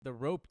the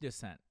rope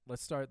descent.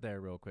 Let's start there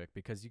real quick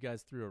because you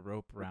guys threw a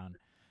rope around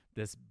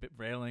this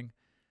railing.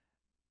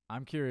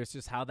 I'm curious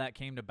just how that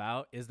came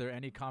about. Is there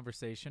any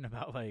conversation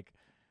about like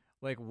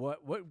what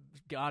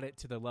got it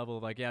to the level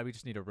of like, yeah, we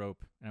just need a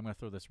rope and I'm gonna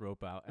throw this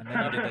rope out, and then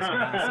you did this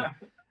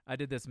massive. I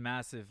did this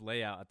massive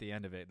layout at the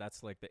end of it.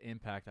 That's like the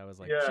impact. I was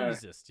like,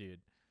 Jesus, dude.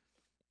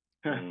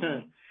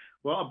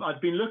 Well,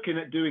 I've been looking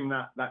at doing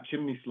that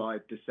chimney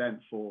slide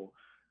descent for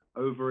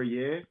over a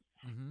year.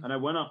 Mm-hmm. And I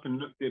went up and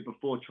looked at it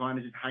before, trying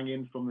to just hang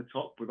in from the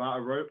top without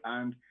a rope.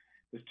 And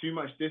there's too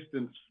much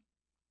distance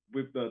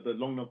with the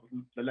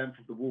length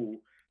of the wall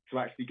to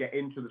actually get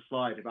into the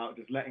slide without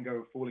just letting go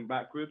and falling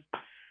backwards.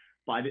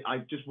 But I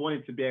just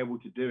wanted to be able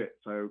to do it.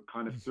 So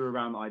kind of threw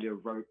around the idea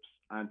of ropes.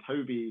 And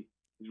Toby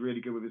is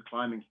really good with his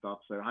climbing stuff.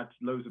 So I had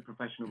loads of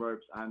professional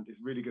ropes and is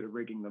really good at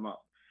rigging them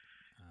up.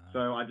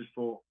 So I just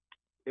thought,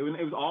 it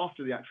was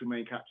after the actual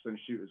main capstone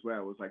shoot as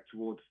well. It was like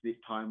towards the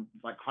time,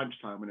 like crunch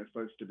time when it's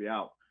supposed to be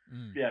out.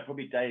 Yeah,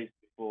 probably days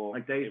before.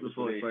 Like days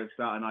before it's supposed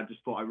to out. And I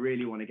just thought, I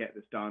really want to get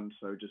this done.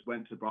 So just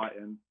went to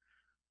Brighton,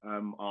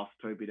 asked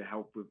Toby to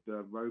help with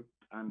the rope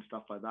and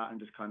stuff like that, and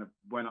just kind of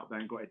went up there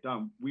and got it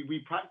done. We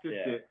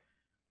practiced it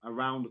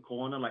around the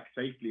corner, like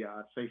safely at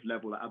a safe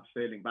level, like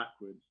abseiling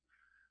backwards.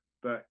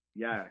 But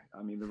yeah,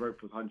 I mean, the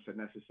rope was 100%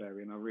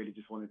 necessary, and I really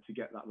just wanted to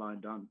get that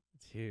line done.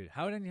 Dude,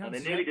 how did you? And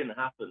it nearly didn't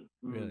happen.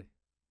 Really?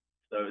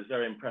 So it was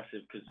very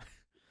impressive because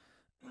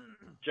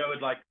Joe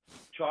had like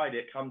tried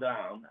it, come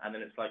down, and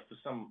then it's like for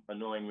some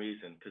annoying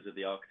reason because of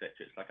the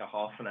architecture, it's like a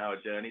half an hour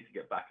journey to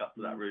get back up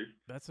to that roof.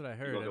 That's what I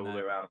heard. You got to go all the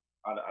way around.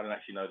 I don't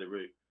actually know the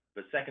route.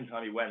 But second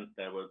time he went,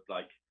 there were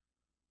like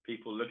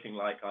people looking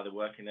like either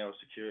working there or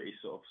security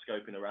sort of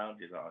scoping around.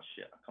 He's like, oh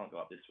shit, I can't go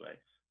up this way.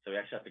 So we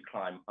actually had to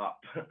climb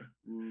up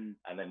and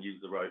then use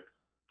the rope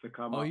to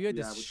come up. Oh, you had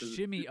to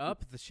shimmy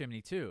up the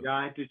chimney too. Yeah,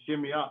 I had to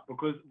shimmy up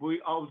because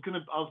I was kind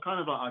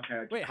of like,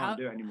 okay, I can't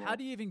do it anymore. How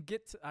do you even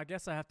get to, I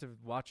guess I have to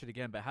watch it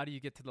again, but how do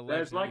you get to the ledge?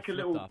 There's like a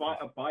little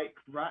bike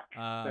rack.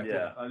 A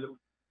little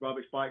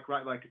rubbish bike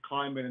rack, like a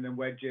climb in and then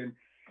wedge in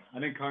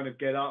and then kind of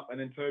get up, and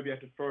then Toby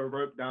had to throw a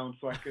rope down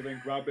so I could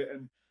then grab it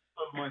and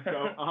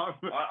myself up.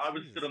 I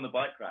was stood on the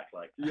bike rack,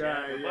 like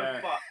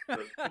but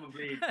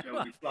probably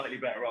would be slightly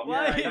better off.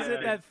 Why is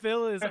it that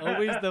Phil is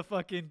always the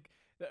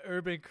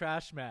urban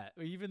crash mat,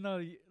 even though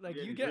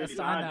you get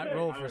assigned that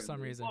role for some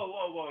reason?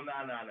 Whoa,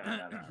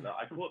 no.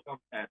 I caught Dom.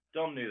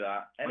 Dom knew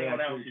that.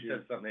 Anyone else who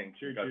said something,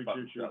 true.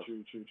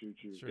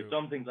 If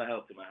Dom thinks I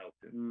helped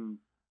him.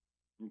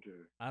 Okay.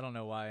 I don't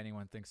know why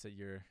anyone thinks that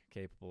you're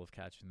capable of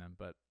catching them,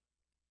 but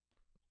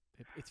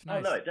it's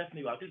nice. Oh no,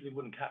 definitely. I think we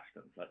wouldn't catch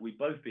them. Like we'd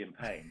both be in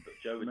pain, but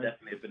Joe would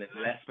definitely have been in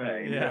less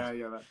pain. Yeah,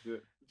 that's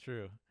it.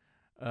 True.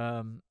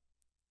 How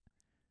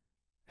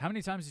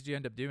many times did you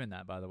end up doing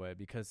that, by the way?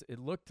 Because it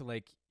looked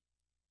like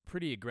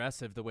pretty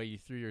aggressive the way you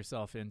threw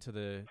yourself into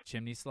the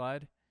chimney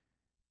slide,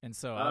 and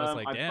so I was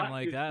like, damn,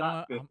 like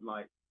that.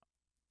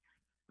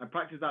 I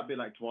practiced that bit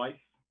like twice.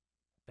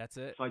 That's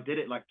it. So I did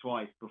it like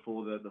twice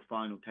before the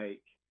final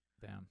take.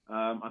 Damn.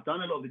 I've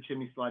done a lot of the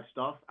chimney slide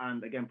stuff,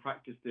 and again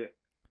practiced it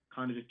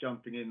kind of just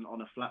jumping in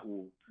on a flat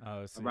wall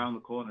around the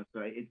corner.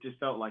 So it just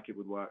felt like it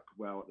would work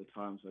well at the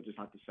time. So I just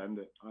had to send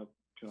it. Do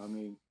you know what I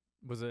mean?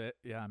 Was it?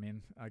 Yeah, I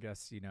mean, I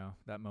guess,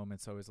 that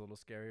moment's always a little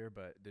scarier,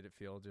 but did it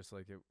feel just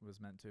like it was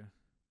meant to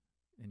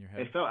in your head?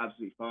 It felt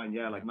absolutely fine.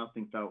 Yeah, like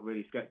nothing felt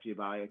really sketchy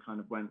about it. It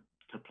kind of went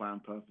to plan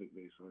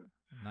perfectly. So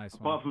nice.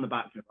 Apart from the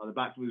back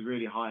was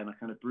really high, and I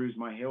kind of bruised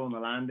my heel on the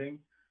landing.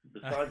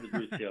 Besides the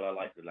bruised heel, I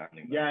like the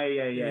landing. Yeah.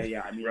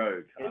 I mean,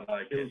 road. I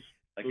like it.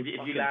 Like if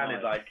you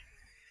landed like.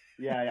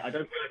 Yeah, I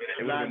don't.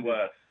 It would have been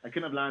worse. I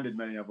couldn't have landed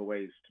many other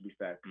ways, to be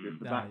fair, because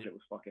the backflip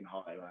was fucking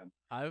high, man.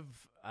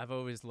 I've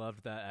always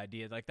loved that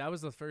idea. Like that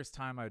was the first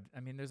time I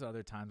mean, there's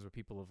other times where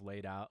people have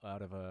laid out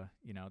of a,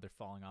 they're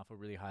falling off a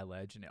really high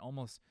ledge, and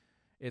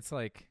it's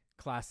like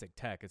classic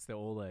tech. It's the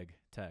Oleg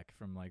tech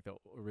from like the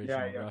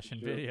original Russian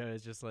video.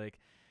 It's just like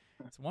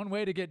it's one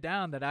way to get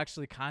down that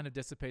actually kind of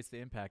dissipates the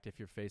impact if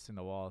you're facing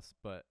the walls,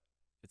 but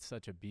it's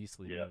such a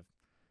beastly move.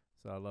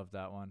 So I love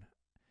that one.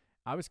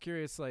 I was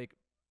curious, like.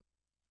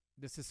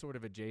 This is sort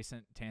of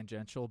adjacent,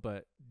 tangential,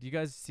 but do you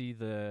guys see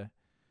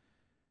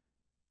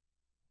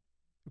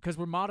because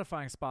we're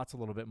modifying spots a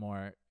little bit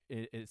more,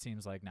 it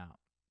seems like now,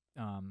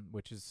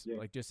 which is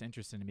like just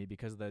interesting to me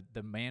because the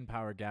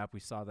manpower gap, we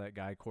saw that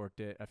guy corked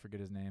it. I forget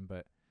his name,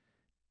 but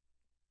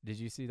did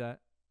you see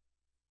that?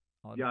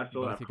 Yeah, I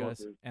saw that. You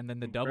guys? And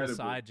then the double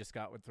side just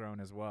got thrown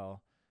as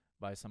well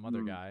by some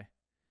other guy.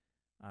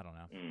 I don't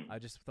know. I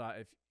just thought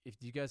if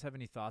do you guys have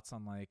any thoughts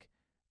on like,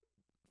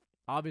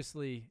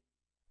 obviously,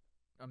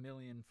 a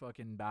million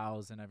fucking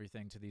bows and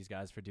everything to these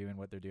guys for doing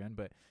what they're doing,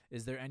 but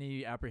is there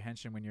any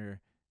apprehension when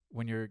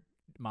you're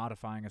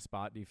modifying a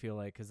spot? Do you feel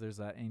like, because there's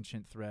that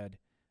ancient thread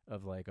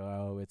of like,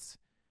 oh, it's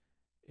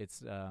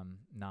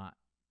not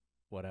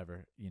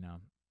whatever,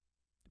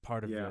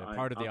 part of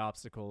the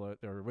obstacle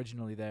or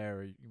originally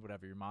there or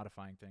whatever, you're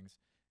modifying things.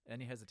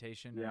 Any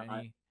hesitation or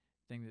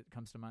anything that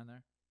comes to mind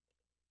there?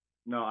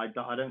 No, I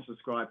don't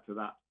subscribe to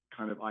that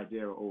kind of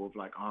idea at all of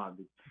like,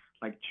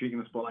 like treating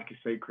the spot like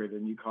it's sacred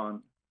and you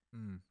can't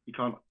You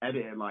can't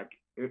edit it like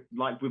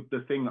with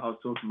the thing that I was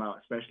talking about.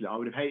 Especially, I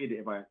would have hated it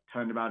if I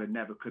turned around and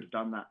never could have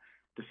done that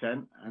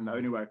descent. And the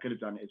only way I could have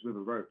done it is with a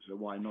rope. So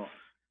why not?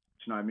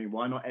 Do you know what I mean?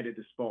 Why not edit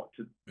the spot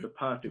to the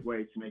perfect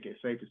way to make it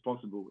as safe as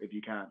possible if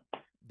you can?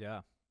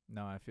 Yeah.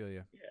 No, I feel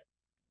you. Yeah.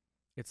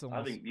 It's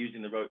almost... I think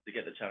using the rope to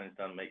get the challenge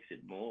done makes it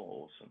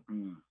more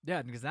awesome.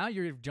 Yeah, because now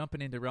you're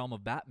jumping into realm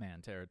of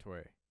Batman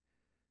territory.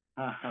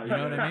 You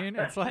know what I mean?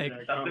 It's like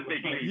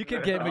you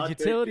could get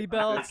utility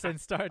belts and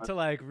start to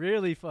like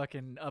really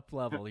fucking up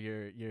level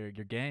your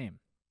game.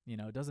 You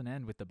know, it doesn't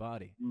end with the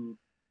body.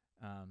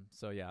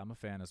 So yeah, I'm a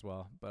fan as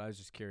well. But I was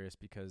just curious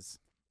because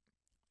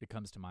it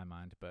comes to my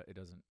mind, but it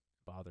doesn't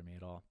bother me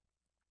at all.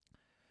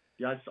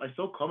 Yeah, I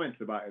saw comments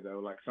about it though.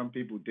 Like some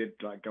people did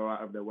like go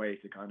out of their way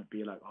to kind of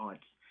be like, oh,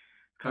 it's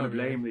kind of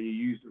lame that you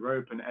use the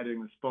rope and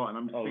editing the spot. And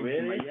I'm just thinking,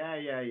 really? like,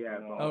 yeah.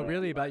 Oh,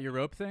 really? About your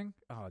rope thing?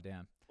 Oh,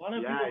 damn. Why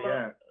don't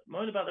people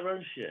moan about their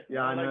own shit?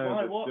 Yeah, I know.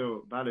 Why, but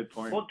still, valid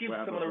point. What gives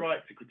someone the right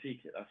to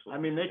critique it? That's what. I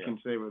mean, they can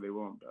say what they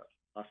want, but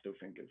I still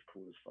think it's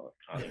cool as fuck.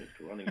 I think it's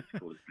cool. I think it's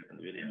cool as in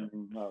the video.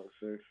 No,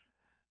 so.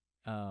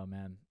 Oh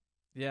man,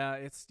 yeah.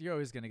 You're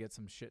always gonna get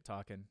some shit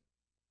talking,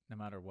 no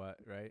matter what,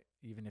 right?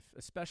 Even if,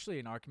 especially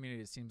in our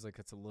community, it seems like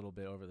it's a little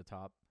bit over the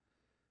top,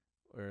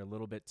 or a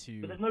little bit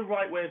too. But there's no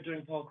right way of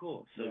doing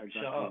parkour, so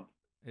shut up.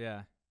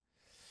 Yeah.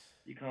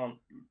 You can't.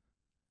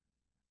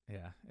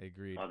 Yeah,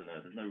 agreed. I don't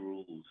know. There's no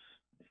rules,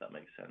 if that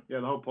makes sense.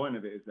 Yeah, the whole point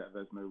of it is that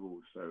there's no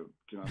rules. So do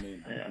you know what I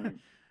mean? Yeah.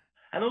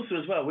 And also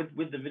as well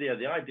with the video,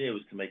 the idea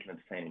was to make an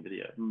entertaining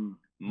video,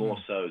 more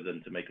so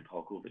than to make a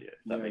parkour video.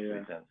 If that makes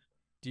any sense.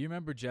 Do you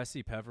remember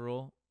Jesse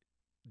Peveril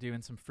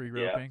doing some free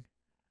roping?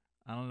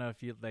 I don't know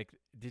if you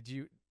did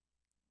you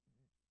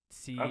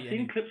see? I've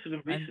seen clips of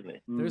him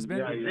recently. There's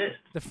been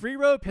the free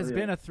rope has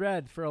been a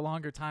thread for a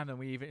longer time than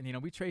we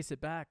even, we trace it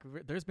back.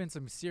 There's been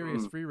some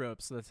serious free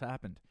ropes that's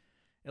happened.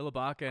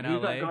 Ilabaka in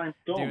LA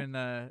doing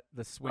the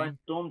swing. Ryan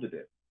Storm did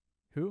it.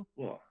 Who?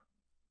 What?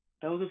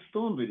 There was a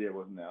Storm video,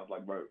 wasn't there? Of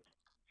like rope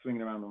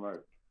swinging around the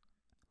rope.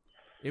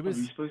 It was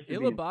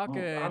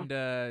Ilabaka and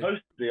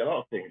supposed to be a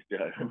lot of things,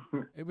 Joe.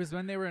 It was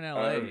when they were in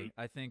LA.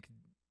 I think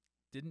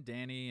didn't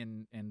Danny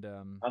and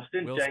I've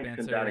seen Will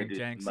Jenks Spencer and and Danny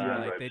Jenks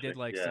they did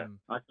like some.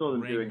 I saw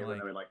them doing it when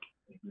they were like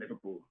in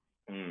Liverpool.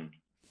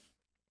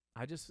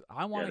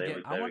 I want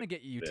to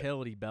get a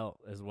utility belt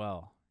as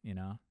well.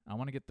 I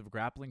want to get the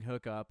grappling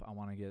hook up. I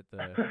want to get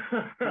the.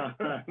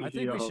 I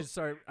think we should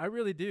start. I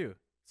really do.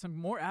 Some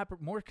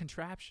more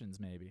contraptions,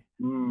 maybe.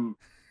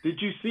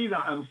 Did you see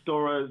that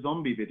Stora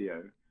zombie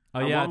video? Oh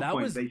yeah, that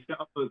was. They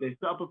set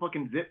up a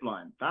fucking zip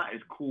line. That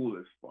is cool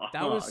as fuck.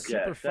 That was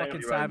super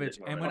fucking savage.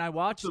 And when I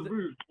watched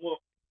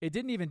it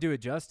didn't even do it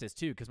justice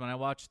too, because when I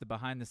watched the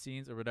behind the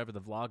scenes or whatever,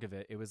 the vlog of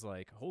it, it was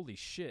like, holy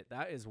shit,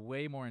 that is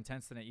way more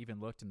intense than it even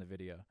looked in the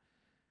video.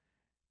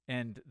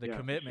 And the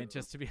commitment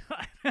just to be,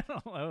 I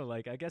don't know,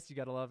 like I guess you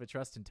got a lot of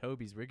trust in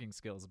Toby's rigging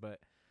skills, but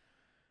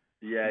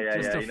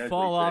just to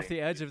fall off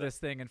the edge of this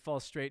thing and fall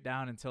straight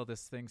down until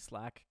this thing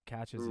slack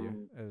catches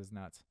you, it was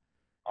nuts.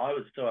 I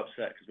was so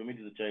upset because when we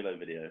did the J-Lo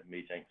video,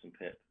 me, Jenks, and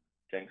Pip,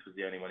 Jenks was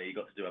the only one. He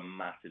got to do a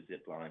massive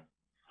zip line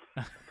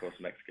across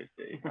Mexico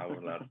City. I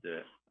wasn't allowed to do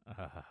it.